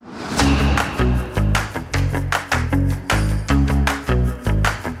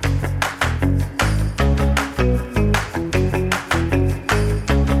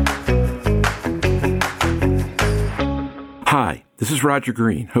This is Roger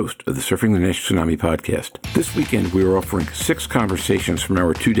Green, host of the Surfing the NASH Tsunami podcast. This weekend, we are offering 6 conversations from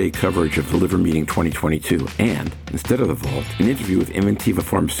our 2-day coverage of the Liver Meeting 2022, and, instead of the vault, an interview with Inventiva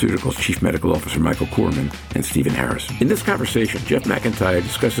Pharmaceuticals Chief Medical Officer Michael Corman and Stephen Harris. In this conversation, Jeff McIntyre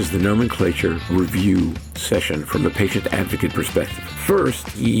discusses the nomenclature review session from a patient advocate perspective. First,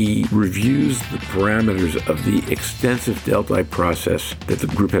 he reviews the parameters of the extensive Delphi process that the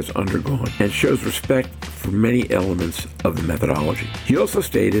group has undergone and shows respect for many elements of the methodology. He also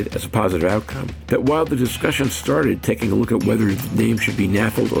stated, as a positive outcome, that while the discussion started taking a look at whether the name should be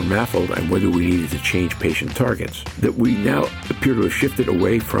NAFLD or MAFLD and whether we needed to change patient targets, that we now appear to have shifted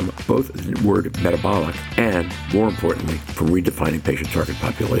away from both the word metabolic and, more importantly, from redefining patient target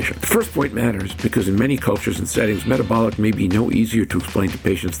population. The first point matters because in many cultures and settings, metabolic may be no easier to explain to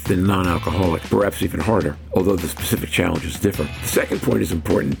patients than non-alcoholic, perhaps even harder, although the specific challenges differ. The second point is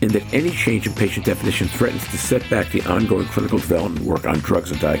important in that any change in patient definition threatens to set back the ongoing clinical development work on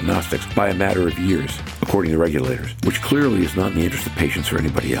drugs and diagnostics by a matter of years, according to regulators, which clearly is not in the interest of patients or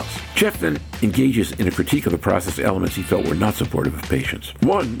anybody else. Jeff then engages in a critique of the process elements he felt were not supportive of patients.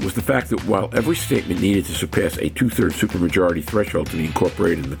 One was the fact that while every statement needed to surpass a 2/3 supermajority threshold to be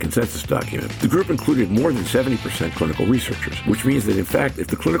incorporated in the consensus document, the group included more than 70% clinical researchers, which means that in fact, if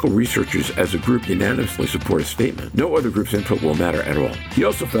the clinical researchers as a group unanimously support a statement, no other group's input will matter at all. He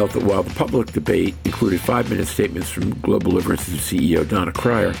also felt that while the public debate included 5-minute statements from Global Liver Institute CEO Donna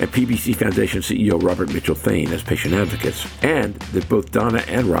Cryer and PBC Foundation CEO Robert Mitchell-Thain as patient advocates, and that both Donna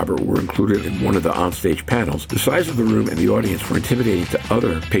and Robert were included in one of the onstage panels, the size of the room and the audience were intimidating to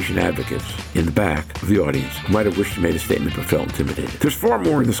other patient advocates in the back of the audience who might have wished to make a statement but felt intimidated. There's far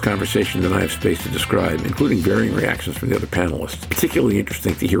more in this conversation than I have space to describe, including varying reactions from the other panelists. Particularly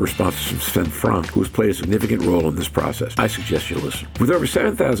interesting to hear responses from Sven Frank, who has played a significant role in this process. I suggest you listen. With over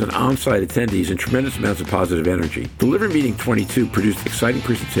 7,000 on-site attendees and tremendous amounts of positive energy, the Liver Meeting 22 produced exciting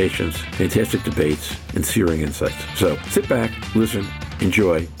presentations, fantastic debates, and searing insights. So sit back, listen,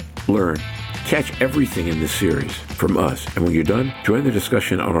 enjoy, learn, catch everything in this series from us, and when you're done, join the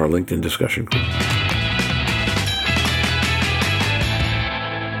discussion on our LinkedIn discussion group.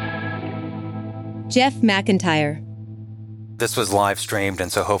 Jeff McIntyre. This was live streamed,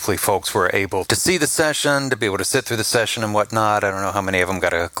 and so hopefully folks were able to see the session, to be able to sit through the session and whatnot. I don't know how many of them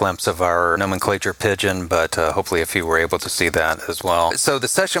got a glimpse of our nomenclature pigeon, but hopefully a few were able to see that as well. So the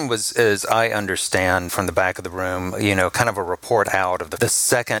session was, as I understand from the back of the room, kind of a report out of the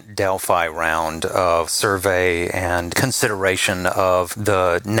second Delphi round of survey and consideration of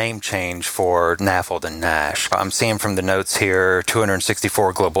the name change for NAFLD and NASH. I'm seeing from the notes here,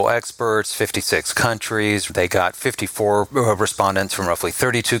 264 global experts, 56 countries. They got 54 respondents from roughly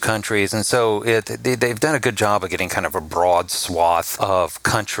 32 countries, and so they've done a good job of getting kind of a broad swath of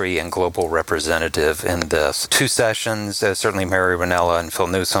country and global representative in this. 2 sessions, certainly Mary Ranella and Phil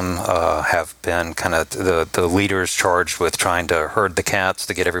Newsom have been kind of the leaders charged with trying to herd the cats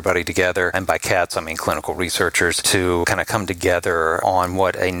to get everybody together, and by cats I mean clinical researchers, to kind of come together on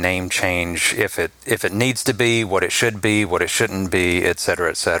what a name change, if it needs to be, what it should be, what it shouldn't be, et cetera,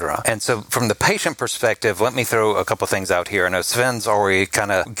 et cetera. And so from the patient perspective, let me throw a couple things out here. I know Sven's already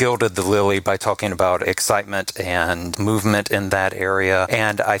kind of gilded the lily by talking about excitement and movement in that area,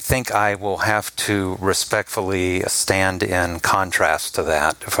 and I think I will have to respectfully stand in contrast to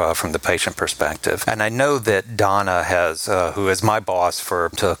that from the patient perspective. And I know that Donna has, who is my boss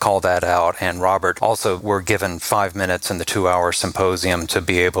to call that out, and Robert also were given 5 minutes in the 2-hour symposium to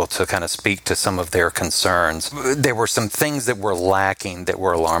be able to kind of speak to some of their concerns. There were some things that were lacking that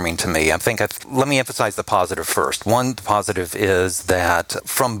were alarming to me. Let me emphasize the positive first. One, the positive is that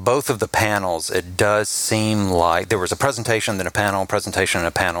from both of the panels, it does seem like there was a presentation, then a panel, presentation, and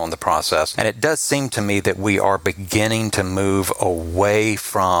a panel in the process. And it does seem to me that we are beginning to move away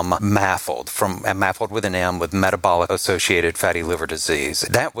from MAFLD with an M, with metabolic associated fatty liver disease.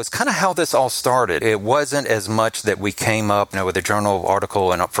 That was kind of how this all started. It wasn't as much that we came up with a journal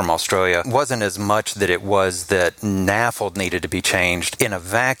article from Australia. It wasn't as much that it was that NAFLD needed to be changed in a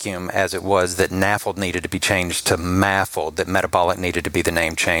vacuum as it was that NAFLD needed to be changed to MAFLD, that metabolic needed to be the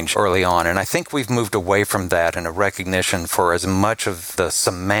name change early on. And I think we've moved away from that in a recognition for as much of the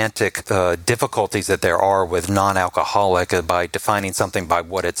semantic difficulties that there are with non-alcoholic by defining something by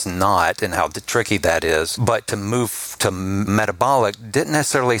what it's not and how tricky that is. But to move to metabolic didn't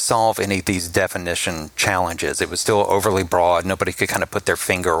necessarily solve any of these definition challenges. It was still overly broad. Nobody could kind of put their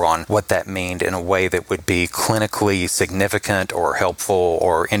finger on what that meant in a way that would be clinically significant or helpful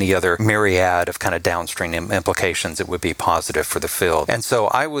or any other myriad of kind of downstream implications it would would be positive for the field. And so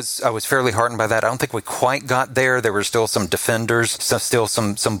I was fairly heartened by that. I don't think we quite got there. There were still some defenders, still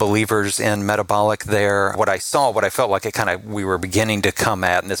some believers in metabolic there. What I felt like we were beginning to come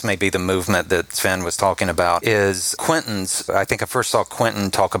at, and this may be the movement that Sven was talking about, is Quentin's. I think I first saw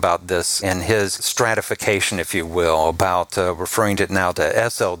Quentin talk about this in his stratification, if you will, about referring to it now to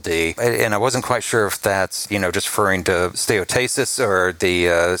SLD. And I wasn't quite sure if that's, just referring to steatosis or the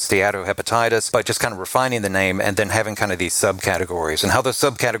steatohepatitis, but just kind of refining the name and then having kind of these subcategories and how those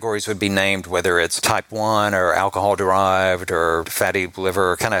subcategories would be named, whether it's type 1 or alcohol-derived or fatty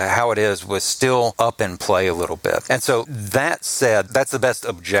liver, kind of how it is was still up in play a little bit. And so that said, that's the best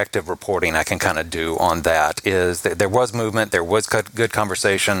objective reporting I can kind of do on that, is that there was movement, there was good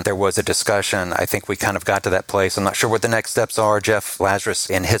conversation, there was a discussion. I think we kind of got to that place. I'm not sure what the next steps are. Jeff Lazarus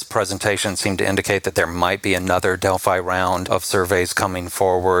in his presentation seemed to indicate that there might be another Delphi round of surveys coming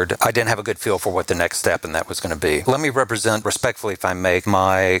forward. I didn't have a good feel for what the next step in that was going to be. Let me represent respectfully, if I may,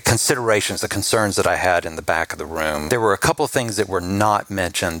 my considerations, the concerns that I had in the back of the room. There were a couple of things that were not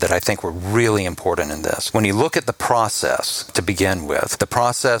mentioned that I think were really important in this. When you look at the process to begin with, the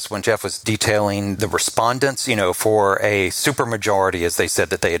process when Jeff was detailing the respondents, for a supermajority, as they said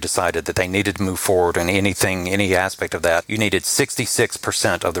that they had decided that they needed to move forward in any aspect of that, you needed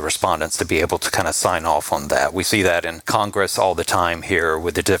 66% of the respondents to be able to kind of sign off on that. We see that in Congress all the time here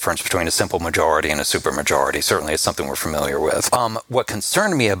with the difference between a simple majority and a supermajority. Certainly it's something we're familiar with. What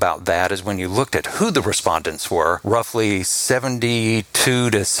concerned me about that is when you looked at who the respondents were, roughly 72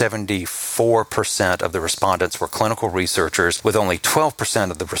 to 74% of the respondents were clinical researchers, with only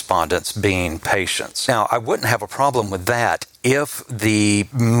 12% of the respondents being patients. Now, I wouldn't have a problem with that if the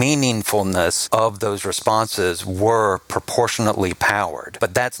meaningfulness of those responses were proportionately powered.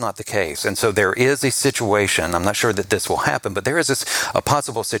 But that's not the case. And so there is a situation, I'm not sure that this will happen, but there is a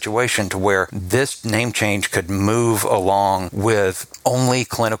possible situation to where this name change could move along with only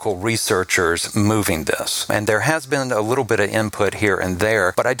clinical researchers moving this. And there has been a little bit of input here and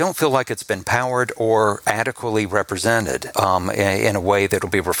there, but I don't feel like it's been powered or adequately represented in a way that will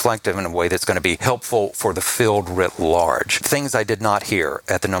be reflective, in a way that's going to be helpful for the field writ large. Things I did not hear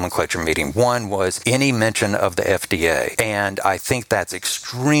at the nomenclature meeting. One was any mention of the FDA, and I think that's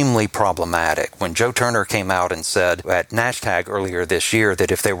extremely problematic. When Joe Turner came out and said at NAShtag earlier this year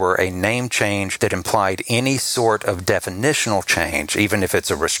that if there were a name change that implied any sort of definitional change, even if it's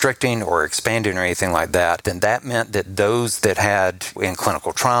a restricting or expanding or anything like that, then that meant that those that had in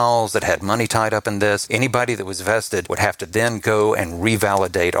clinical trials, that had money tied up in this, anybody that was vested would have to then go and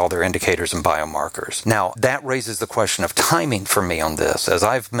revalidate all their indicators and biomarkers. Now, that raises the question of timing for me on this. As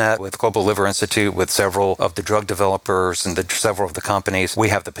I've met with Global Liver Institute, with several of the drug developers and several of the companies, we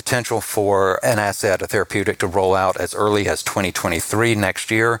have the potential for an asset, a therapeutic, to roll out as early as 2023 next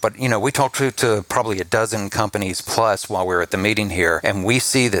year. But, we talked to probably a dozen companies plus while we were at the meeting here, and we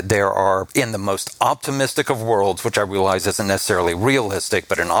see that there are, in the most optimistic of worlds, which I realize isn't necessarily realistic,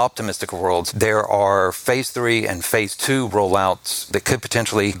 but in optimistic worlds, there are phase 3 and phase 2 rollouts that could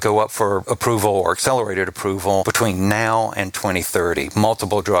potentially go up for approval or accelerated approval between now and 2030.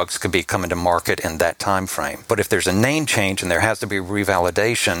 Multiple drugs could be coming to market in that time frame. But if there's a name change and there has to be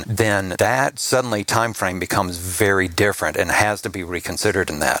revalidation, then that suddenly time frame becomes very different and has to be reconsidered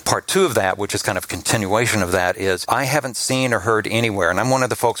in that. Part 2 of that, which is kind of continuation of that, is I haven't seen or heard anywhere, and I'm one of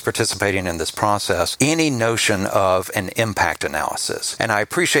the folks participating in this process, any notion of an impact analysis. And I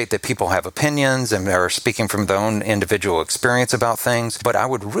appreciate that people have opinions and are speaking from their own individual experience about things, but I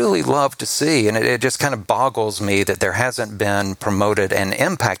would really love to see, and it just kind of boggles me that there hasn't been promoted an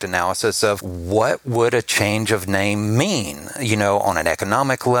impact analysis of what would a change of name mean, on an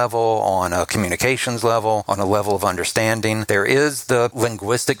economic level, on a communications level, on a level of understanding. There is the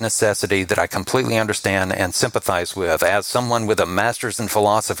linguistic necessity that I completely understand and sympathize with. As someone with a master's in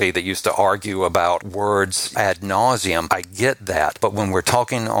philosophy that used to argue about words ad nauseum, I get that. But when we're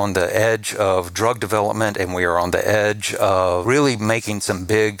talking on the edge of drug development and we are on the edge of really making some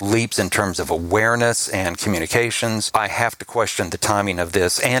big leaps in terms of awareness and communications, I have to question the timing of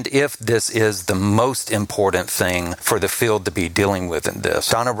this and if this is the most important thing for the field to be dealing with in this.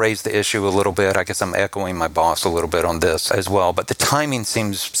 Donna raised the issue a little bit. I guess I'm echoing my boss a little bit on this as well, but the timing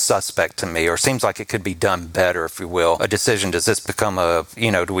seems suspect to me, or seems like it could be done better, if you will. A decision, does this become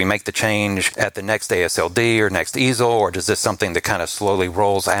do we make the change at the next ASLD or next EASL, or does this something that kind of slowly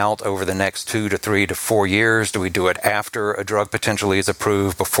rolls out over the next 2 to 3 to 4 years? Do we do it after a drug potentially is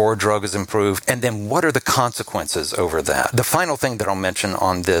approved, before a drug is approved? And then what are the consequences over for that. The final thing that I'll mention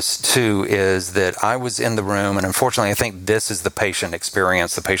on this too is that I was in the room, and unfortunately I think this is the patient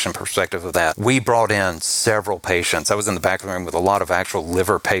experience, the patient perspective of that. We brought in several patients. I was in the back of the room with a lot of actual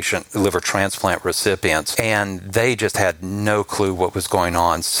liver transplant recipients, and they just had no clue what was going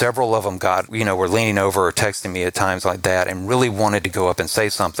on. Several of them were leaning over or texting me at times like that and really wanted to go up and say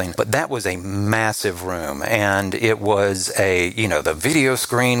something. But that was a massive room, and it was the video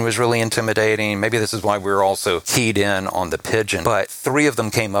screen was really intimidating. Maybe this is why we were also keyed in on the pigeon. But 3 of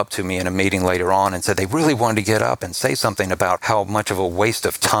them came up to me in a meeting later on and said they really wanted to get up and say something about how much of a waste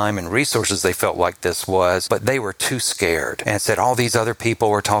of time and resources they felt like this was, but they were too scared, and said all these other people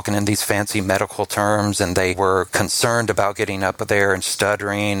were talking in these fancy medical terms, and they were concerned about getting up there and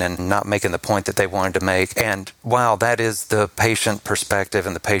stuttering and not making the point that they wanted to make. And wow, that is the patient perspective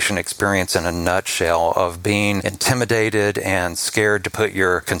and the patient experience in a nutshell, of being intimidated and scared to put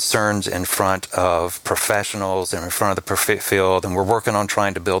your concerns in front of professionals and in front of the field. And we're working on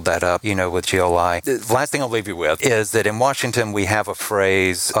trying to build that up, with GLI. The last thing I'll leave you with is that in Washington, we have a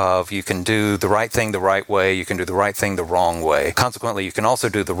phrase of you can do the right thing the right way, you can do the right thing the wrong way. Consequently, you can also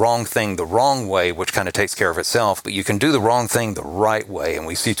do the wrong thing the wrong way, which kind of takes care of itself, but you can do the wrong thing the right way. And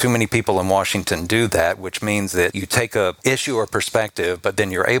we see too many people in Washington do that, which means that you take a issue or perspective, but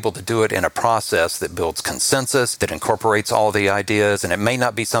then you're able to do it in a process that builds consensus, that incorporates all the ideas. And it may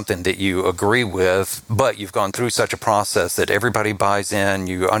not be something that you agree with, but you've gone through such a process that everybody buys in,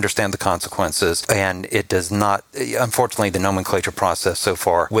 you understand the consequences, and it does not, unfortunately, the nomenclature process so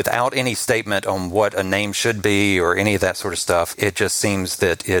far, without any statement on what a name should be or any of that sort of stuff, it just seems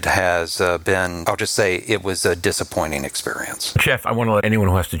that it has been, I'll just say it was a disappointing experience. Jeff, I want to let anyone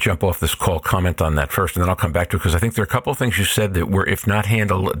who has to jump off this call comment on that first, and then I'll come back to it, because I think there are a couple of things you said that were, if not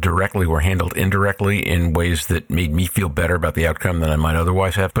handled directly, were handled indirectly in ways that made me feel better about the outcome than I might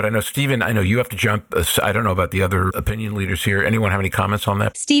otherwise have. But I know, Stephen, you have to jump. I don't know about the other opinion leaders here. Anyone have any comments on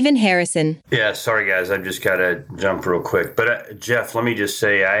that? Stephen Harrison. Yeah, sorry, guys. I've just got to jump real quick. But Jeff, let me just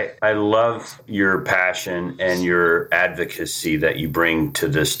say, I love your passion and your advocacy that you bring to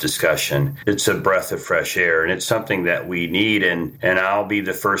this discussion. It's a breath of fresh air, and it's something that we need. And I'll be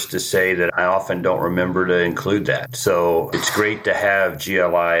the first to say that I often don't remember to include that. So it's great to have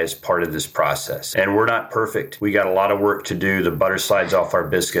GLI as part of this process. And we're not perfect. We got a lot of work to do. The butter slides off our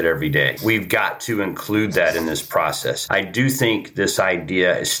biscuit every day. We've got to include that in this process. I do think this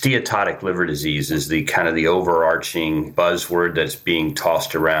idea, steatotic liver disease, is the kind of the overarching buzzword that's being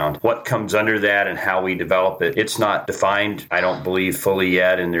tossed around. What comes under that and how we develop it, it's not defined, I don't believe, fully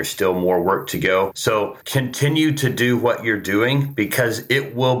yet, and there's still more work to go. So continue to do what you're doing, because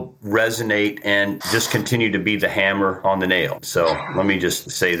it will resonate and just continue to be the hammer on the nail. So let me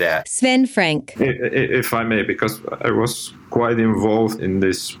just say that. Sven Frank. If I may, because I was quite involved in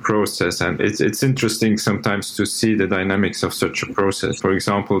this process, and it's interesting sometimes to see the dynamics of such a process. For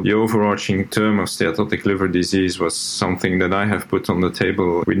example, the overarching term of steatotic liver disease was something that I have put on the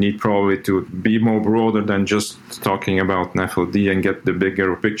table. We need probably to be more broader than just talking about NAFLD and get the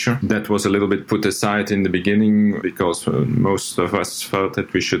bigger picture. That was a little bit put aside in the beginning because most of us felt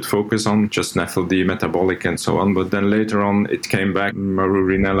that we should focus on just NAFLD, metabolic, and so on. But then later on, it came back. Maru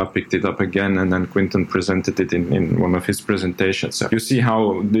Rinella picked it up again, and then Quinton presented it in one of his presentations. So you see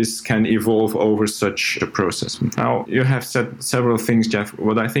how this can evolve over such a process. Now, you have said several things, Jeff.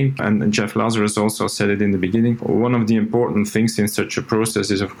 What I think, and Jeff Lazarus also said it in the beginning, one of the important things in such a process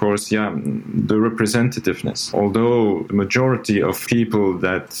is, of course, the representativeness. Although the majority of people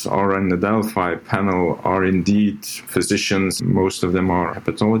that are in the Delphi panel are indeed physicians, most of them are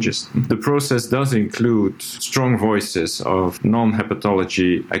hepatologists, the process does include strong voices of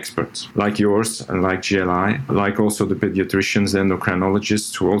non-hepatology experts, like yours and like GLI, like also the pediatricians, the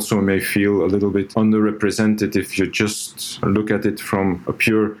endocrinologists, who also may feel a little bit underrepresented if you just look at it from a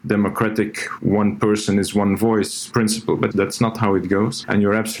pure democratic one person is one voice principle. But that's not how it goes. And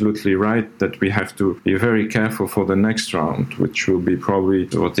you're absolutely right that we have to be very careful for the next round, which will be probably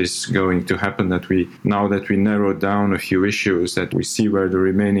what is going to happen, that now that we narrow down a few issues, that we see where the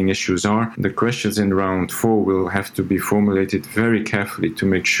remaining issues are, the questions in round 4 will have to be formulated very carefully to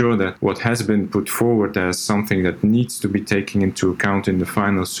make sure that what has been put forward as something that needs to be taken into account in the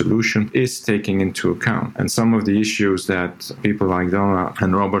final solution is taken into account. And some of the issues that people like Donna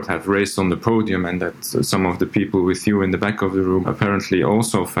and Robert have raised on the podium, and that some of the people with you in the back of the room apparently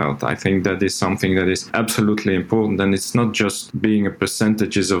also felt, I think that is something that is absolutely important. And it's not just being a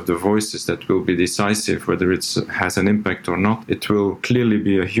percentages of the voices that will be decisive, whether it has an impact or not. It will clearly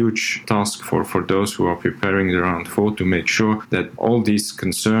be a huge task for those who are preparing the round 4 to make sure that all these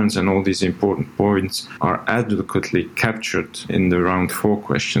concerns and all these important points are adequately captured captured in the round 4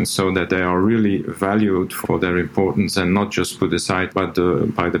 questions, so that they are really valued for their importance and not just put aside by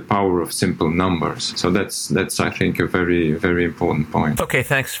the power of simple numbers. So that's I think a very, very important point. Okay,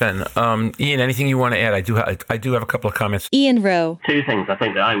 thanks, Sven. Ian, anything you want to add? I do have a couple of comments. Ian Rowe. Two things I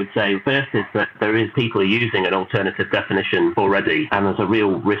think that I would say. First is that there is people using an alternative definition already, and there's a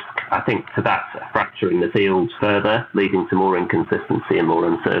real risk, I think, to that fracturing the field further, leading to more inconsistency and more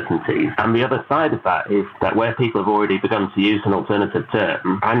uncertainty. And the other side of that is that where people have already begun to use an alternative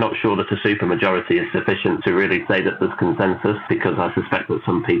term, I'm not sure that a supermajority is sufficient to really say that there's consensus, because I suspect that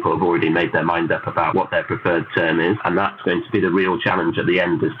some people have already made their mind up about what their preferred term is, and that's going to be the real challenge at the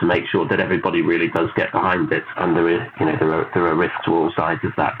end, is to make sure that everybody really does get behind it, and there are risks to all sides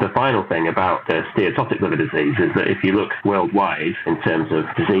of that. The final thing about steatotic liver disease is that if you look worldwide in terms of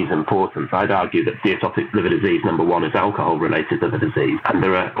disease importance, I'd argue that steatotic liver disease, number one, is alcohol-related liver disease, and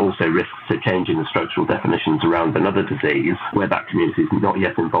there are also risks to changing the structural definitions around another disease where that community is not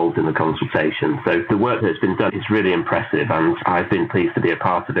yet involved in the consultation. So the work that's been done is really impressive, and I've been pleased to be a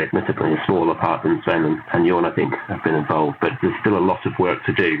part of it, admittedly a smaller part than Sven and Jorn, I think, have been involved, but there's still a lot of work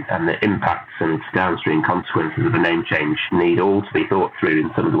to do, and the impacts and downstream consequences of a name change need all to be thought through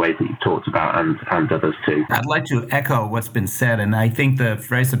in some of the ways that you've talked about, and others too. I'd like to echo what's been said, and I think the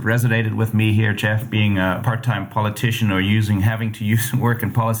phrase that resonated with me here, Jeff, being a part-time politician or having to use work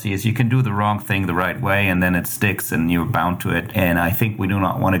in policy, is you can do the wrong thing the right way and then it sticks and you're bound to it. And I think we do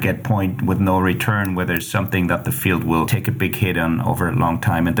not want to get point with no return where there's something that the field will take a big hit on over a long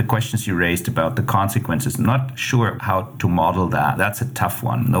time. And the questions you raised about the consequences, I'm not sure how to model that. That's a tough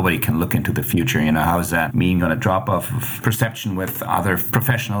one. Nobody can look into the future. How is that mean going to drop off of perception with other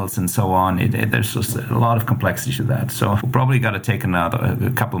professionals and so on? There's just a lot of complexity to that. So we'll probably got to take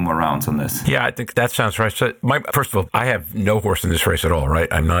a couple more rounds on this. Yeah, I think that sounds right. So first of all, I have no horse in this race at all, right?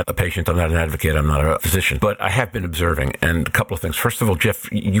 I'm not a patient. I'm not an advocate. I'm not a physician. But I have been observing. And a couple of things. First of all,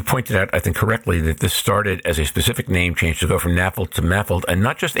 Jeff, you pointed out, I think correctly, that this started as a specific name change to go from NAFLD to MAFLD, and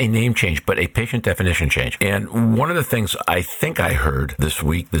not just a name change, but a patient definition change. And one of the things I think I heard this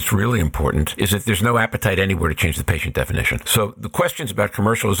week that's really important is that there's no appetite anywhere to change the patient definition. So the questions about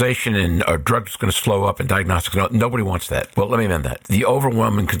commercialization and are drugs going to slow up and diagnostics, nobody wants that. Well, let me amend that. The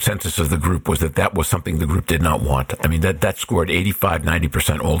overwhelming consensus of the group was that was something the group did not want. I mean, that scored 85,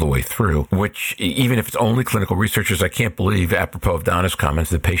 90% all the way through, which even if it's only clinical researchers, I can't believe, apropos of Donna's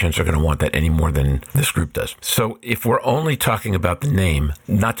comments, that patients are going to want that any more than this group does. So if we're only talking about the name,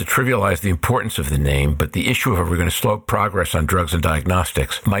 not to trivialize the importance of the name, but the issue of are we going to slow progress on drugs and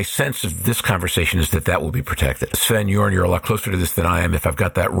diagnostics, my sense of this conversation is that will be protected. Sven, you're a lot closer to this than I am. If I've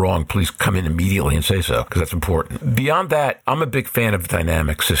got that wrong, please come in immediately and say so, because that's important. Beyond that, I'm a big fan of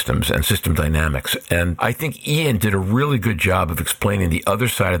dynamic systems and system dynamics, and I think Ian did a really good job of explaining the other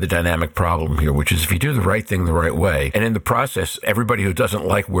side of the dynamic problem here, which is if you do the right thing the right way, and in the process, everybody who doesn't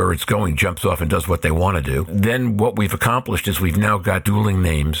like where it's going jumps off and does what they want to do, then what we've accomplished is we've now got dueling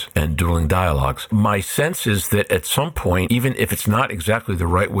names and dueling dialogues. My sense is that at some point, even if it's not exactly the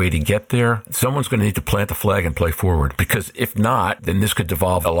right way to get there, someone's going to need to plant the flag and play forward, because if not, then this could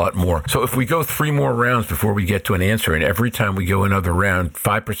devolve a lot more. So if we go 3 more rounds before we get to an answer, and every time we go another round,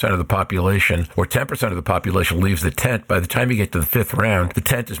 5% of the population or 10% of the population leaves the tent, by the time you get to the 5th round, the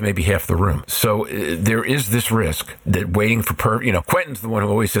tent is maybe half the room. So there is this risk that waiting for Quentin's the one who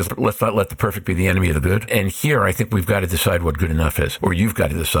always says, let's not let the perfect be the enemy of the good. And here, I think we've got to decide what good enough is, or you've got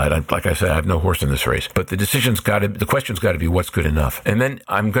to decide. Like I said, I have no horse in this race, but the question's got to be what's good enough. And then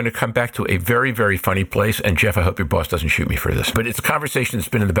I'm going to come back to a very, very funny place. And Jeff, I hope your boss doesn't shoot me for this, but it's a conversation that's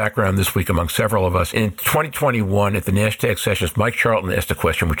been in the background this week among several of us. In 2021, at the NASH-TAG sessions, Mike Charlton asked a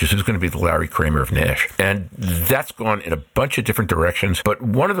question, which is who's going to be the Larry Kramer of NASH? And that's gone in a bunch of different directions. But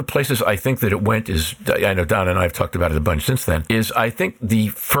one of the places I think that it went is, I know Donna and I have talked about it a bunch since then, is I think the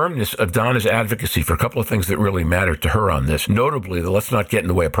firmness of Donna's advocacy for a couple of things that really mattered to her on this, notably the let's not get in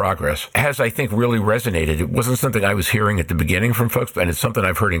the way of progress, has, I think, really resonated. It wasn't something I was hearing at the beginning from folks, and it's something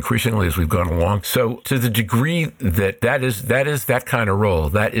I've heard increasingly as we've gone along. So to the degree that is that kind of role,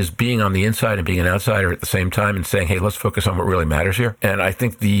 that is being on the inside and being an outsider at the same time and saying, hey, let's focus on what really matters here. And I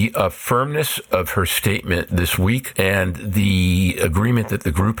think the firmness of her statement this week and the agreement that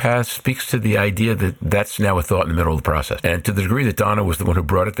the group has speaks to the idea that that's now a thought in the middle of the process. And to the degree that Donna was the one who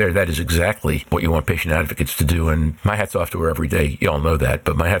brought it there, that is exactly what you want patient advocates to do. And my hat's off to her every day. You all know that,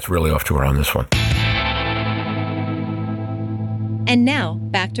 but my hat's really off to her on this one. And now,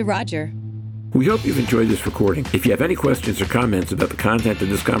 back to Roger. We hope you've enjoyed this recording. If you have any questions or comments about the content of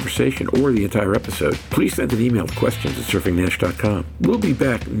this conversation or the entire episode, please send an email to questions@surfingnash.com. We'll be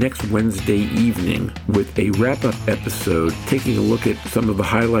back next Wednesday evening with a wrap-up episode taking a look at some of the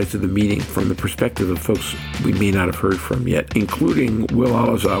highlights of the meeting from the perspective of folks we may not have heard from yet, including Will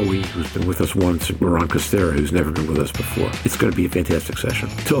Alazawi, who's been with us once, and Ron Costera, who's never been with us before. It's going to be a fantastic session.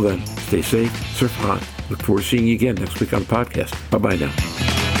 Till then, stay safe, surf hot. Look forward to seeing you again next week on the podcast. Bye-bye now.